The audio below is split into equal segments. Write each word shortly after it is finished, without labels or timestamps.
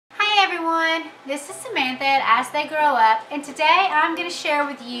everyone, this is Samantha at As They Grow Up, and today I'm going to share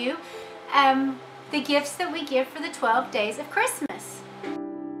with you the gifts that we give for the 12 days of Christmas. A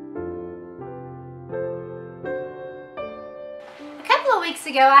couple of weeks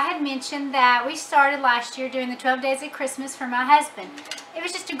ago I had mentioned that we started last year doing the 12 days of Christmas for my husband. It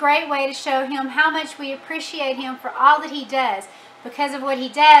was just a great way to show him how much we appreciate him for all that he does. Because of what he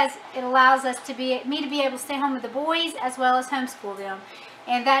does, it allows us to be able to stay home with the boys as well as homeschool them.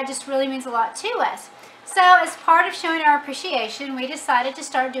 And that just really means a lot to us. So as part of showing our appreciation, we decided to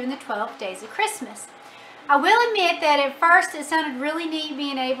start doing the 12 days of Christmas. I will admit that at first it sounded really neat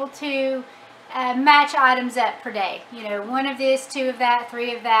being able to match items up per day. You know, one of this, two of that,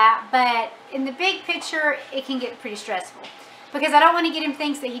 three of that. But in the big picture, it can get pretty stressful. Because I don't want to get him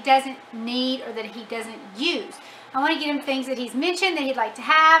things that he doesn't need or that he doesn't use. I want to get him things that he's mentioned that he'd like to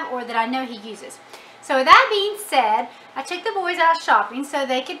have or that I know he uses. So with that being said, I took the boys out shopping so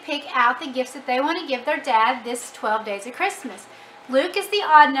they could pick out the gifts that they want to give their dad this 12 days of Christmas. Luke is the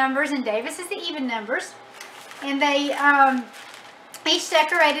odd numbers and Davis is the even numbers. And they each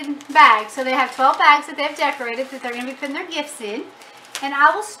decorated bags. So they have 12 bags that they've decorated that they're going to be putting their gifts in. And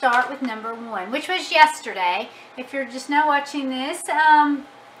I will start with number 1, which was yesterday. If you're just now watching this,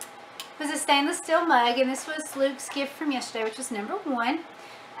 was a stainless steel mug, and this was Luke's gift from yesterday, which was number 1.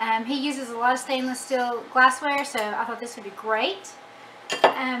 He uses a lot of stainless steel glassware, so I thought this would be great.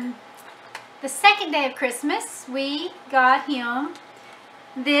 The second day of Christmas, we got him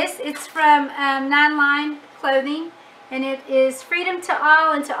this. It's from 9 Line Clothing, and it is Freedom to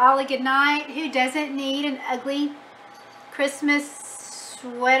All and to All a Good Night. Who doesn't need an ugly Christmas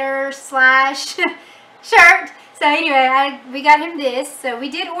sweater slash shirt? So anyway, we got him this. So we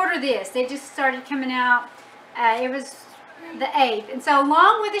did order this. They just started coming out. It was the 8th. And so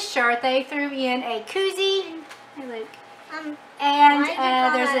along with the shirt, they threw in a koozie. Hey, Luke. And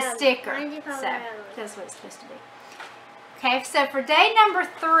there's a sticker. So that's what it's supposed to be. Okay, so for day number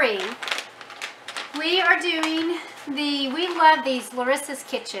 3, we are doing we love these Larissa's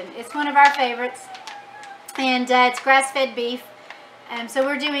Kitchen. It's one of our favorites. And it's grass-fed beef. So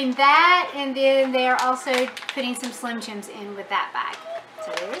we're doing that, and then they're also putting some Slim Jims in with that bag.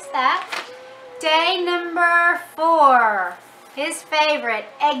 So there's that. Day number 4, his favorite,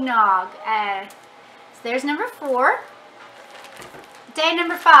 eggnog. So there's number 4. Day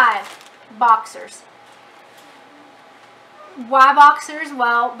number 5, boxers. Why boxers?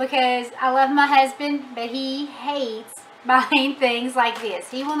 Well, because I love my husband, but he hates buying things like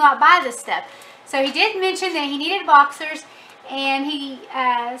this. He will not buy this stuff. So he did mention that he needed boxers.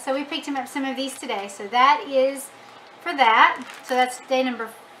 And so we picked him up some of these today. So that is for that. So that's day number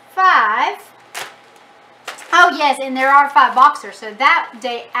 5. Oh yes, and there are 5 boxers. So that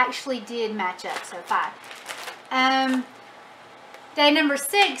day actually did match up. So 5. Day number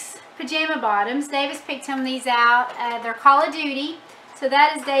 6, pajama bottoms. Davis picked him these out. They're Call of Duty. So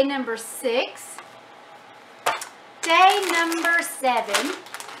that is day number 6. Day number 7.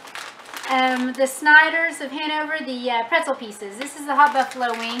 The Snyder's of Hanover, the pretzel pieces. This is the hot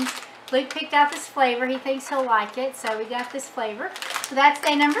buffalo wings. Luke picked out this flavor. He thinks he'll like it, so we got this flavor. So that's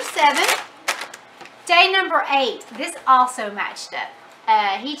day number 7. Day number 8. This also matched up.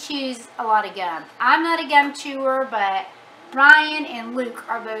 He chews a lot of gum. I'm not a gum chewer, but Ryan and Luke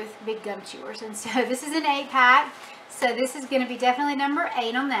are both big gum chewers. And so this is an 8-pack. So this is going to be definitely number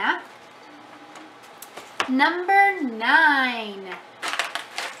 8 on that. Number 9.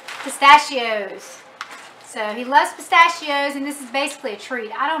 Pistachios. So he loves pistachios, and this is basically a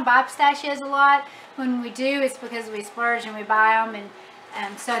treat. I don't buy pistachios a lot. When we do, it's because we splurge and we buy them.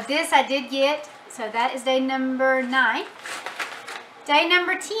 And so this I did get. So that is day number 9. Day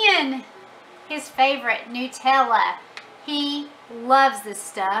number 10, his favorite, Nutella. He loves this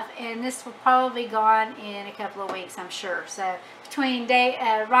stuff, and this will probably be gone in a couple of weeks, I'm sure. So between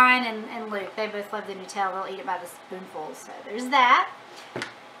Ryan and Luke, they both love the Nutella. They'll eat it by the spoonfuls. So there's that.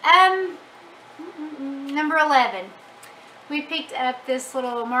 Number 11, we picked up this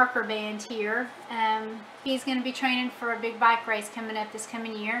little marker band here. He's going to be training for a big bike race coming up this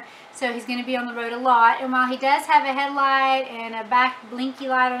coming year, so he's going to be on the road a lot. And while he does have a headlight and a back blinky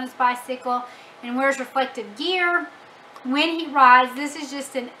light on his bicycle and wears reflective gear when he rides, this is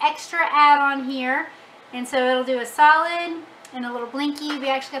just an extra add-on here, and so it'll do a solid and a little blinky. We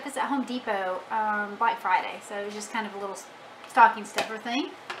actually got this at Home Depot Black Friday, so it was just kind of a little stocking stuffer thing.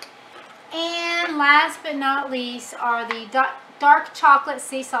 And last but not least are the dark chocolate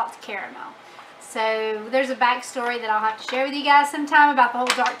sea salt caramel. So there's a backstory that I'll have to share with you guys sometime about the whole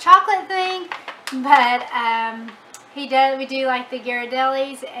dark chocolate thing. But we do like the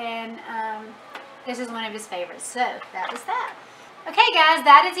Ghirardellis, and this is one of his favorites. So that was that. Okay guys,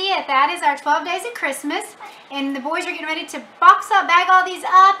 that is it. That is our 12 days of Christmas. And the boys are getting ready to box up, bag all these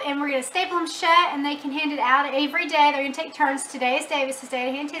up, and we're going to staple them shut, and they can hand it out every day. They're going to take turns. Today is Davis's day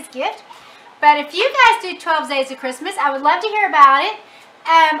to hand his gift. But if you guys do 12 days of Christmas, I would love to hear about it.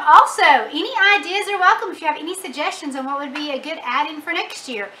 Also, any ideas are welcome if you have any suggestions on what would be a good add-in for next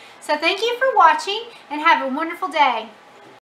year. So thank you for watching, and have a wonderful day.